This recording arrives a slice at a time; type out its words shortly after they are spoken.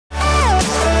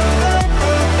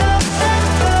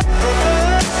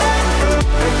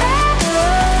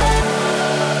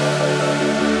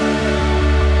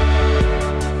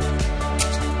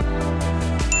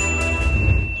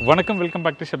வணக்கம் welcome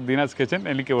back to chef Dheena's kitchen.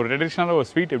 இன்னைக்கு ஒரு ட்ரெடிஷனலான ஒரு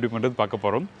ஸ்வீட் எப்படி பண்ணுறது பார்க்க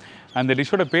போகிறோம். அந்த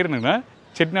டிஷ்ஷோட பேர் என்னன்னா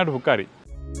செட்டிநாடு உக்காரி.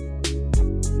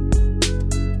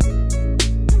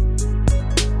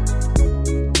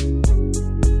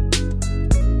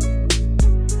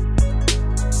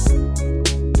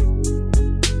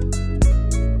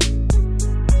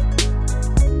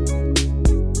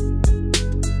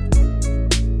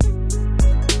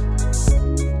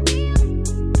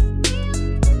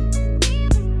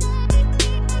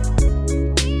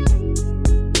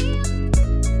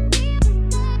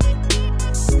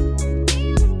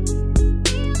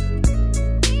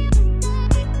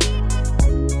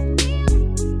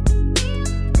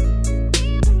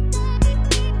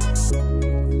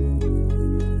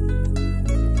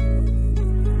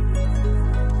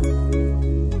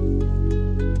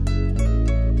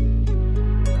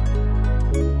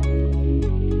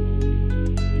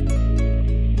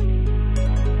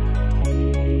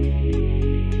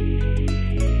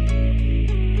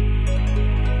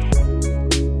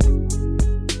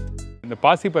 இந்த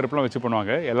பாசி பருப்புலாம் வச்சு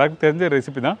பண்ணுவாங்க. எல்லாருக்கும் தெரிஞ்ச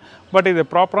ரெசிபி தான். பட் இது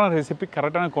ப்ராப்பரான ரெசிபி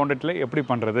கரெக்டான குவான்டிட்டியில் எப்படி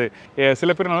பண்ணுறது?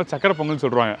 சில பேர் நல்லா சக்கரை பொங்கல்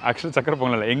சொல்லுவாங்க. ஆக்சுவலாக சக்கரை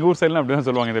பொங்கல் இல்லை, எங்கள் ஊர் சைட்லாம் அப்படி தான்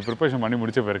சொல்லுவாங்க இந்த ப்ரிப்பரேஷன் பண்ணி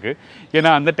முடிச்ச பிறகு. ஏன்னா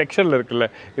அந்த டெக்ஸ்சரில் இருக்குல்ல,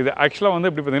 இது ஆக்சுவலாக வந்து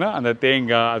எப்படி பார்த்தீங்கன்னா அந்த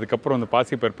தேங்காய், அதுக்கப்புறம் அந்த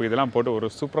பாசி பருப்பு இதெல்லாம் போட்டு ஒரு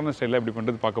சூப்பரான ஸ்டைலில் எப்படி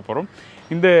பண்ணுறது பார்க்க போகிறோம்.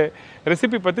 இந்த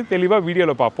ரெசிபி பற்றி தெளிவாக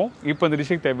வீடியோவில் பார்ப்போம். இப்போ இந்த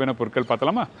டிஷ்ஷுக்கு தேவையான பொருட்கள்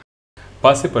பார்த்தலாமா?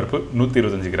 பாசிப்பருப்பு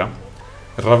 125 கிராம்,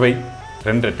 ரவை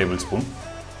 2 டேபிள் ஸ்பூன்,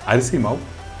 அரிசி மாவு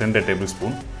 2 டேபிள்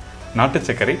ஸ்பூன், நாட்டு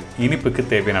சர்க்கரை இனிப்புக்கு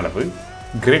தேவையான அளவு,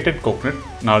 கிரேட்டட் கோகனட்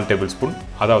 4 டேபிள் ஸ்பூன்,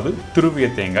 அதாவது துருவிய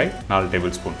தேங்காய் 4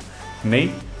 டேபிள் ஸ்பூன், நெய்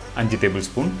 5 டேபிள்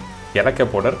ஸ்பூன், ஏலக்காய்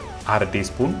பவுடர் 1/2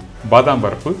 டீஸ்பூன், பாதாம்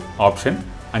பருப்பு ஆப்ஷன்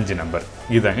 5 நம்பர்.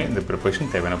 இதுதாங்க இந்த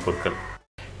ப்ரிப்பரேஷன் தேவையான பொருட்கள்.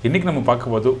 இன்றைக்கி நம்ம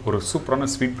பார்க்க போது ஒரு சூப்பரான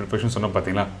ஸ்வீட் ப்ரிப்பரேஷன் சொன்னோம்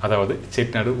பார்த்தீங்களா, அதாவது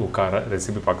செட்டிநாடு உக்கார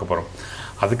ரெசிபி பார்க்க போகிறோம்.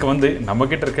 அதுக்கு வந்து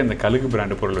நம்மக்கிட்ட இருக்க இந்த கழுகு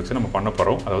பிராண்டு பொருள் வச்சு நம்ம பண்ண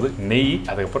போகிறோம். அதாவது நெய்,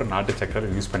 அதுக்கப்புறம் நாட்டு சக்கரை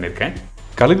யூஸ் பண்ணியிருக்கேன்.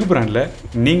 கழுகு பிராண்டில்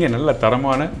நீங்கள் நல்ல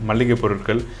தரமான மல்லிகை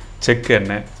பொருட்கள்,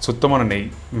 செக்கெண்ணெய், சுத்தமான நெய்,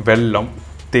 வெல்லம்,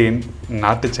 தேன்,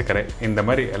 நாட்டு சக்கரை இந்த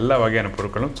மாதிரி எல்லா வகையான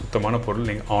பொருட்களும் சுத்தமான பொருள்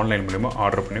நீங்கள் ஆன்லைன் மூலிமா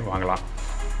ஆர்டர் பண்ணி வாங்கலாம்.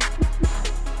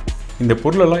 இந்த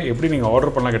பொருளெல்லாம் எப்படி நீங்கள்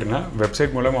ஆர்டர் பண்ணலாம் கேட்டிங்கன்னா,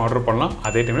 வெப்சைட் மூலமாக ஆர்டர் பண்ணலாம்.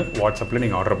 அதே டைமில் வாட்ஸ்அப்பில்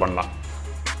நீங்கள் ஆர்டர் பண்ணலாம்.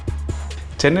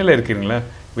 சென்னையில் இருக்கிறீங்களா,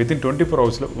 வித்தின் 24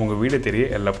 ஹவர்ஸில் உங்கள் வீடு தெரிய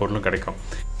எல்லா பொருளும் கிடைக்கும்.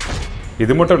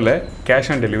 இது மட்டும் இல்லை,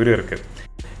 கேஷ் ஆன் டெலிவரி இருக்குது.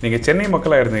 நீங்கள் சென்னை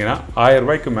மக்களாக இருந்தீங்கன்னா 1000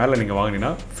 ரூபாய்க்கு மேலே நீங்கள்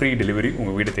வாங்கினீங்கன்னா ஃப்ரீ டெலிவரி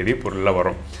உங்கள் வீடு தேடி பொருளில்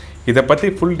வரும். இதை பற்றி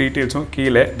ஃபுல் டீட்டெயில்ஸும்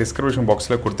கீழே டிஸ்கிரிப்ஷன்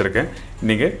பாக்ஸில் கொடுத்துருக்கேன்.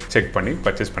 நீங்கள் செக் பண்ணி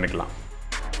பர்ச்சேஸ் பண்ணிக்கலாம்.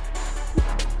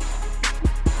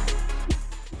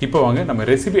 இப்போ வாங்க நம்ம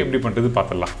ரெசிபி எப்படி பண்ணுறது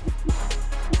பார்த்துடலாம்.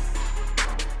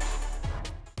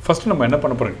 ஃபஸ்ட்டு நம்ம என்ன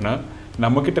பண்ண போகிறோம்னா,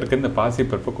 நம்மக்கிட்ட இருக்க இந்த பாசி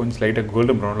பருப்பை கொஞ்சம் லைட்டாக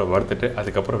கோல்டன் ப்ரௌனில் வறுத்துட்டு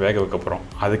அதுக்கப்புறம் வேக வைக்க போகிறோம்.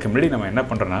 அதுக்கு முன்னாடி நம்ம என்ன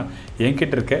பண்ணுறோன்னா,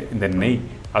 என்கிட்ட இருக்க இந்த நெய்,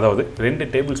 அதாவது 2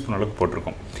 டேபிள் ஸ்பூன் அளவுக்கு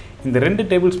போட்டிருக்கோம். இந்த 2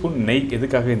 டேபிள் ஸ்பூன் நெய்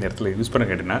எதுக்காக இந்த இடத்துல யூஸ் பண்ண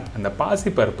கேட்டிங்கன்னா, அந்த பாசி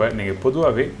பருப்பை நீங்கள்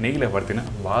பொதுவாகவே நெய்யில்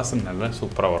வறுத்தீங்கன்னா வாசனை நல்லா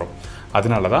சூப்பராக வரும்.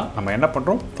 அதனால தான் நம்ம என்ன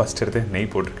பண்ணுறோம், ஃபஸ்ட் எடுத்து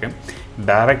நெய் போட்டிருக்கேன்.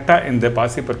 டைரெக்டாக இந்த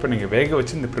பாசி பருப்பை நீங்கள் வேக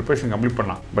வச்சு இந்த ப்ரிப்பரேஷன் கம்ப்ளீட்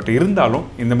பண்ணலாம். பட் இருந்தாலும்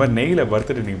இந்த மாதிரி நெய்யில்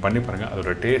வறுத்துட்டு நீங்கள் பண்ணி பாருங்கள்,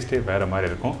 அதோட டேஸ்ட்டே வேறு மாதிரி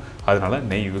இருக்கும். அதனால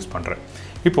நெய் யூஸ் பண்ணுறேன்.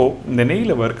 இப்போது இந்த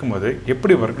நெய்யில் வறுக்கும் போது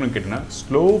எப்படி வறுக்கணும்னு கேட்டிங்கன்னா,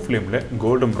 ஸ்லோ ஃப்ளேமில்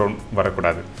கோல்டன் ப்ரௌன்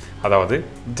வரக்கூடாது. அதாவது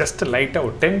ஜஸ்ட் லைட்டாக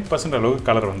ஒரு 10% அளவுக்கு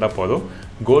கலர் வந்தால் போதும்.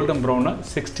 கோல்டன் ப்ரௌனாக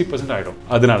 60% ஆகிடும்.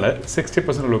 அதனால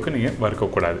 60% அளவுக்கு நீங்கள்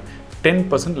வறுக்கக்கூடாது.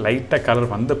 10% லைட்டாக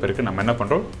கலர் வந்த பிறகு நம்ம என்ன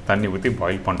பண்ணுறோம், தண்ணி ஊற்றி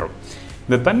பாயில் பண்ணுறோம்.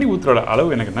 இந்த தண்ணி ஊற்றுற அளவு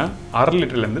எனக்குன்னா 1/2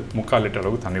 லிட்டர்லேருந்து 3/4 லிட்டர்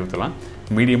அளவுக்கு தண்ணி ஊற்றலாம்.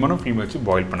 மீடியமான ஃப்ளேம் வச்சு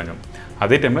பாயில் பண்ணுங்கள்.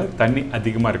 அதே டைமில் தண்ணி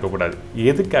அதிகமாக இருக்கக்கூடாது.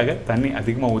 எதுக்காக தண்ணி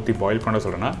அதிகமாக ஊற்றி பாயில் பண்ண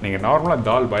சொல்கிறேன்னா, நீங்கள் நார்மலாக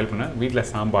தால் பாயில் பண்ணால் வீட்டில்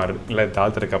சாம்பார் இல்லை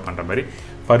தால் தடக்கா பண்ணுற மாதிரி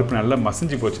பருப்பு நல்லா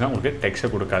மசிஞ்சு போச்சுன்னா உங்களுக்கு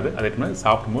டெக்ஸ்சர் கொடுக்காது. அதே டைமில்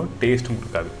சாப்பிடும்போது டேஸ்ட்டும்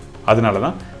கொடுக்காது. அதனால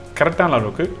தான் கரெக்டான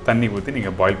அளவுக்கு தண்ணி ஊற்றி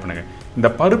நீங்கள் பாயில் பண்ணுங்கள். இந்த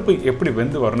பருப்பு எப்படி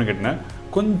வெந்து வரணும்னு கேட்டிங்கன்னா,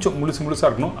 கொஞ்சம் முழுசாக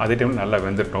இருக்கணும். அதே டைமில் நல்லா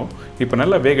வெந்துட்டோம். இப்போ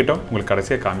நல்லா வேகட்டும், உங்களுக்கு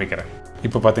கடைசியாக காமிக்கிறேன்.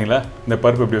 இப்போ பார்த்தீங்களா இந்த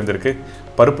பருப்பு எப்படி வந்திருக்கு?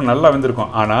 பருப்பு நல்லா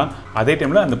வெந்திருக்கும், ஆனால் அதே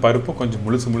டைமில் அந்த பருப்பும் கொஞ்சம்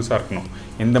முழுசாக இருக்கணும்.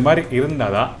 இந்த மாதிரி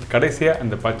இருந்தால் தான் கடைசியாக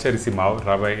அந்த பச்சரிசி மாவு,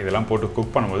 ரவை இதெல்லாம் போட்டு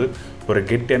குக் பண்ணும்போது ஒரு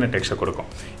கெட்டியான டெக்ஸ்சர்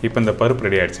கொடுக்கும். இப்போ இந்த பருப்பு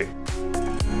ரெடி ஆகிடுச்சு.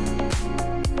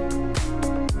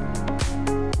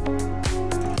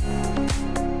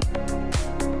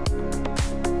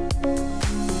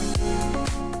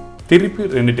 திருப்பி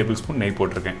 2 டேபிள் ஸ்பூன் நெய்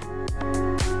போட்டிருக்கேன்.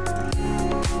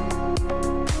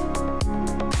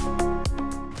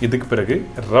 இதுக்கு பிறகு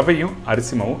ரவையும்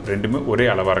அரிசி மாவும் ரெண்டுமே ஒரே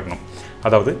அளவாக இருக்கணும்.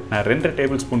 அதாவது நான் 2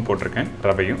 டேபிள் ஸ்பூன் போட்டிருக்கேன்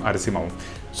ரவையும் அரிசி மாவும்.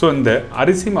 ஸோ இந்த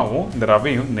அரிசி மாவும் இந்த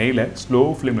ரவையும் நெய்யில் ஸ்லோ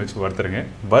ஃப்ளேமில் வச்சு வறுத்துருங்க.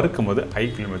 வறுக்கும் போது ஹை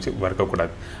ஃப்ளேம் வச்சு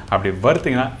வறுக்கக்கூடாது. அப்படி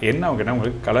வறுத்திங்கன்னா என்ன ஆகுன்னா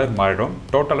உங்களுக்கு கலர் மாறிடும்.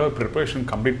 டோட்டலாக ப்ரிப்பரேஷன்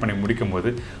கம்ப்ளீட் பண்ணி முடிக்கும்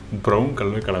போது ப்ரௌன்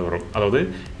கலர் வரும். அதாவது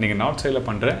நீங்கள் நார்த் சைடில்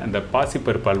பண்ணுற அந்த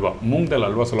பாசிப்பருப்பு அல்வா, மூங் தால்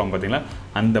அல்வா சொல்லுவாங்க பார்த்தீங்களா,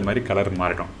 அந்த மாதிரி கலர்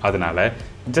மாறிடும். அதனால்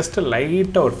ஜஸ்ட்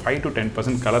லைட்டாக ஒரு 5 to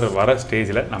 10% கலர் வர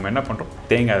ஸ்டேஜில் நம்ம என்ன பண்ணுறோம்,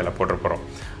 தேங்காய் அதில் போட்டு போகிறோம்.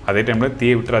 அதே டைமில்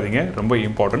தீயை விட்டுறாதீங்க, ரொம்ப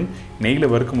இம்பார்ட்டன்ட்.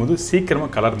 நெய்யில் வறுக்கும் போது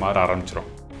சீக்கிரமாக கலர் மாற ஆரம்பிச்சிடும்.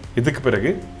 இதுக்கு பிறகு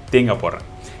தேங்காய் போடுறேன்.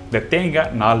 இந்த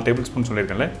தேங்காய் 4 டேபிள் ஸ்பூன்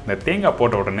சொல்லியிருக்கேன்ல, இந்த தேங்காய்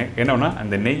போட்ட உடனே என்னன்னா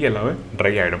அந்த நெய் எல்லாமே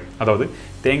ட்ரை ஆகிடும். அதாவது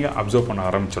தேங்காய் அப்சர்வ் பண்ண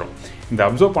ஆரம்பிச்சிடும். இந்த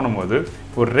அப்சர்வ் பண்ணும்போது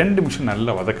ஒரு 2 நிமிஷம்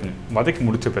நல்லா வதக்குங்க. வதக்கி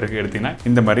முடித்த பிறகு எடுத்திங்கன்னா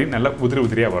இந்த மாதிரி நல்லா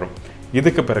உதிரியாக வரும்.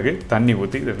 இதுக்கு பிறகு தண்ணி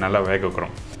ஊற்றி இதை நல்லா வேக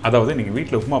வைக்கிறோம். அதாவது நீங்கள்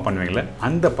வீட்டில் உப்புமா பண்ணுவீங்களே,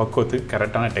 அந்த பக்குவத்துக்கு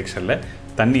கரெக்டான டெக்ஸ்சரில்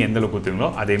தண்ணி எந்தளவுக்கு ஊற்றுங்களோ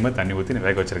அதே மாதிரி தண்ணி ஊற்றி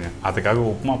வேக வச்சுருங்க. அதுக்காக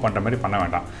உப்புமா பண்ணுற மாதிரி பண்ண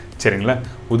வேண்டாம், சரிங்களா?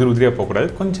 உதிரியாக போகக்கூடாது,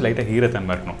 கொஞ்சம் லைட்டாக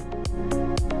ஈரத்தன்மை இருக்கணும்.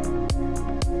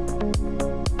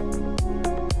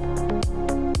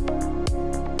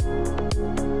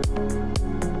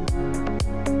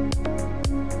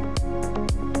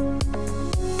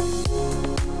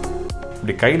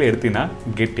 இப்படி கையில் எடுத்திங்கன்னா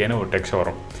கெட்டியான ஒரு டெக்ஸ்சர்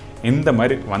வரும். இந்த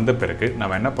மாதிரி வந்த பிறகு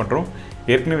நம்ம என்ன பண்ணுறோம்,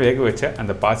 ஏற்கனவே வேக வச்ச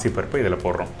அந்த பாசிப்பருப்பு இதில்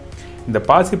போடுறோம். இந்த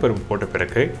பாசிப்பருப்பு போட்ட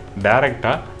பிறகு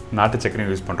டைரெக்டாக நாட்டு சர்க்கரை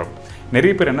யூஸ் பண்ணுறோம்.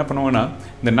 நிறைய பேர் என்ன பண்ணுவாங்கன்னா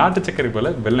இந்த நாட்டு சர்க்கரை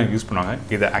போல் வெல்லம் யூஸ் பண்ணுவாங்க.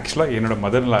 இது ஆக்சுவலாக என்னோட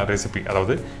மதர்லா ரெசிபி,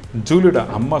 அதாவது ஜூலியோட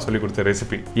அம்மா சொல்லி கொடுத்த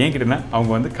ரெசிபி. ஏன்கிட்டனா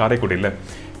அவங்க வந்து காரைக்குடியில்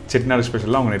செட்டிநாடு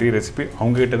ஸ்பெஷலாக அவங்க நிறைய ரெசிபி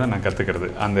அவங்ககிட்ட தான் நான் கற்றுக்கிறது.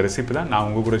 அந்த ரெசிபி தான் நான்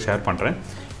உங்கள் கூட ஷேர் பண்ணுறேன்.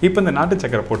 இப்போ இந்த நாட்டு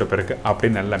சக்கரை போட்ட பிறகு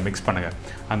அப்படியே நல்லா மிக்ஸ் பண்ணுங்கள்.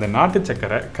 அந்த நாட்டு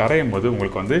சக்கரை கரையும் போது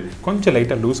உங்களுக்கு வந்து கொஞ்சம்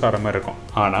லைட்டாக லூஸ் ஆகிற மாதிரி இருக்கும்.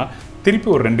 ஆனால் திருப்பி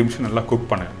ஒரு 2 நிமிஷம் நல்லா குக்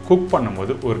பண்ணுங்கள். குக்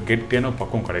பண்ணும்போது ஒரு கெட்டியான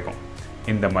பக்குவம் கிடைக்கும்.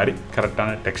 இந்த மாதிரி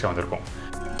கரெக்டான டெக்ஸ்சர் வந்திருக்கும்.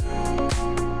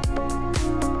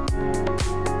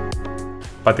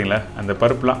 பார்த்தீங்களா, அந்த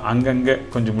பருப்புலாம் அங்கங்கே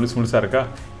கொஞ்சம் முழுசாக இருக்கா.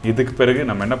 இதுக்கு பிறகு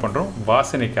நம்ம என்ன பண்ணுறோம்,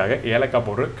 வாசனைக்காக ஏலக்காய்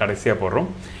பவுடர் கடைசியாக போடுறோம்.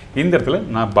 இந்த இடத்துல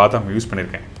நான் பாதாம் யூஸ்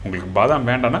பண்ணியிருக்கேன். உங்களுக்கு பாதாம்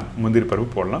வேண்டாம்னா முந்திரி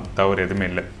பருப்பு போடலாம், தவறு எதுவுமே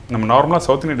இல்லை. நம்ம நார்மலாக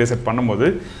சவுத் இந்தியன் டெசர்ட் பண்ணும்போது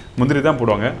முந்திரி தான்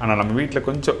போடுவாங்க. ஆனால் நம்ம வீட்டில்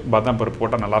கொஞ்சம் பாதாம் பருப்பு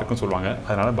போட்டால் நல்லாயிருக்கும்னு சொல்லுவாங்க.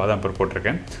 அதனால் பாதாம் பருப்பு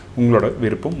போட்டிருக்கேன். உங்களோட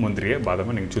விருப்பம் முந்திரியை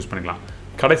பாதாமை நீங்கள் சூஸ் பண்ணிக்கலாம்.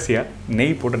 கடைசியாக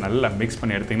நெய் போட்டு நல்லா மிக்ஸ்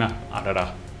பண்ணி எடுத்திங்கன்னா அடடா,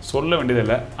 சொல்ல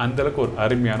வேண்டியதில்லை, அந்தளவுக்கு ஒரு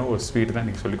அருமையான ஒரு ஸ்வீட் தான்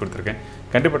நீங்கள் சொல்லி கொடுத்துருக்கேன்.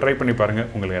 கண்டிப்பாக ட்ரை பண்ணி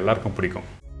பாருங்கள், உங்களுக்கு எல்லாருக்கும் பிடிக்கும்.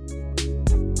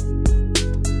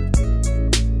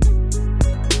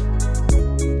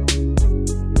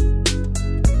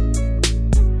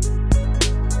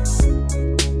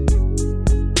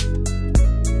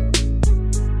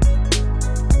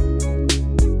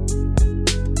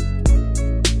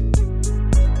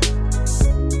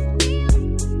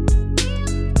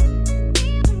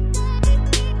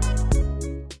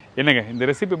 என்னங்க, இந்த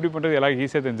ரெசிபி எப்படி பண்ணுறது எல்லாம்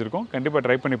ஈஸியாக தெரிஞ்சிருக்கும். கண்டிப்பாக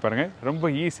ட்ரை பண்ணி பாருங்கள்.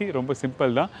 ரொம்ப ஈஸி, ரொம்ப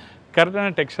சிம்பிள் தான்.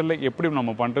 கரெக்டான டெக்ஸ்சரில் எப்படி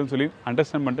நம்ம பண்ணுறதுன்னு சொல்லி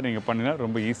அண்டர்ஸ்டாண்ட் பண்ணிட்டு நீங்கள் பண்ணினா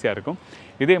ரொம்ப ஈஸியாக இருக்கும்.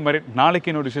 இதே மாதிரி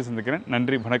நாளைக்கு இன்னொரு விஷயம் சந்திக்கிறேன்.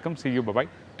 நன்றி, வணக்கம், see you, bye bye,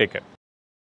 take care.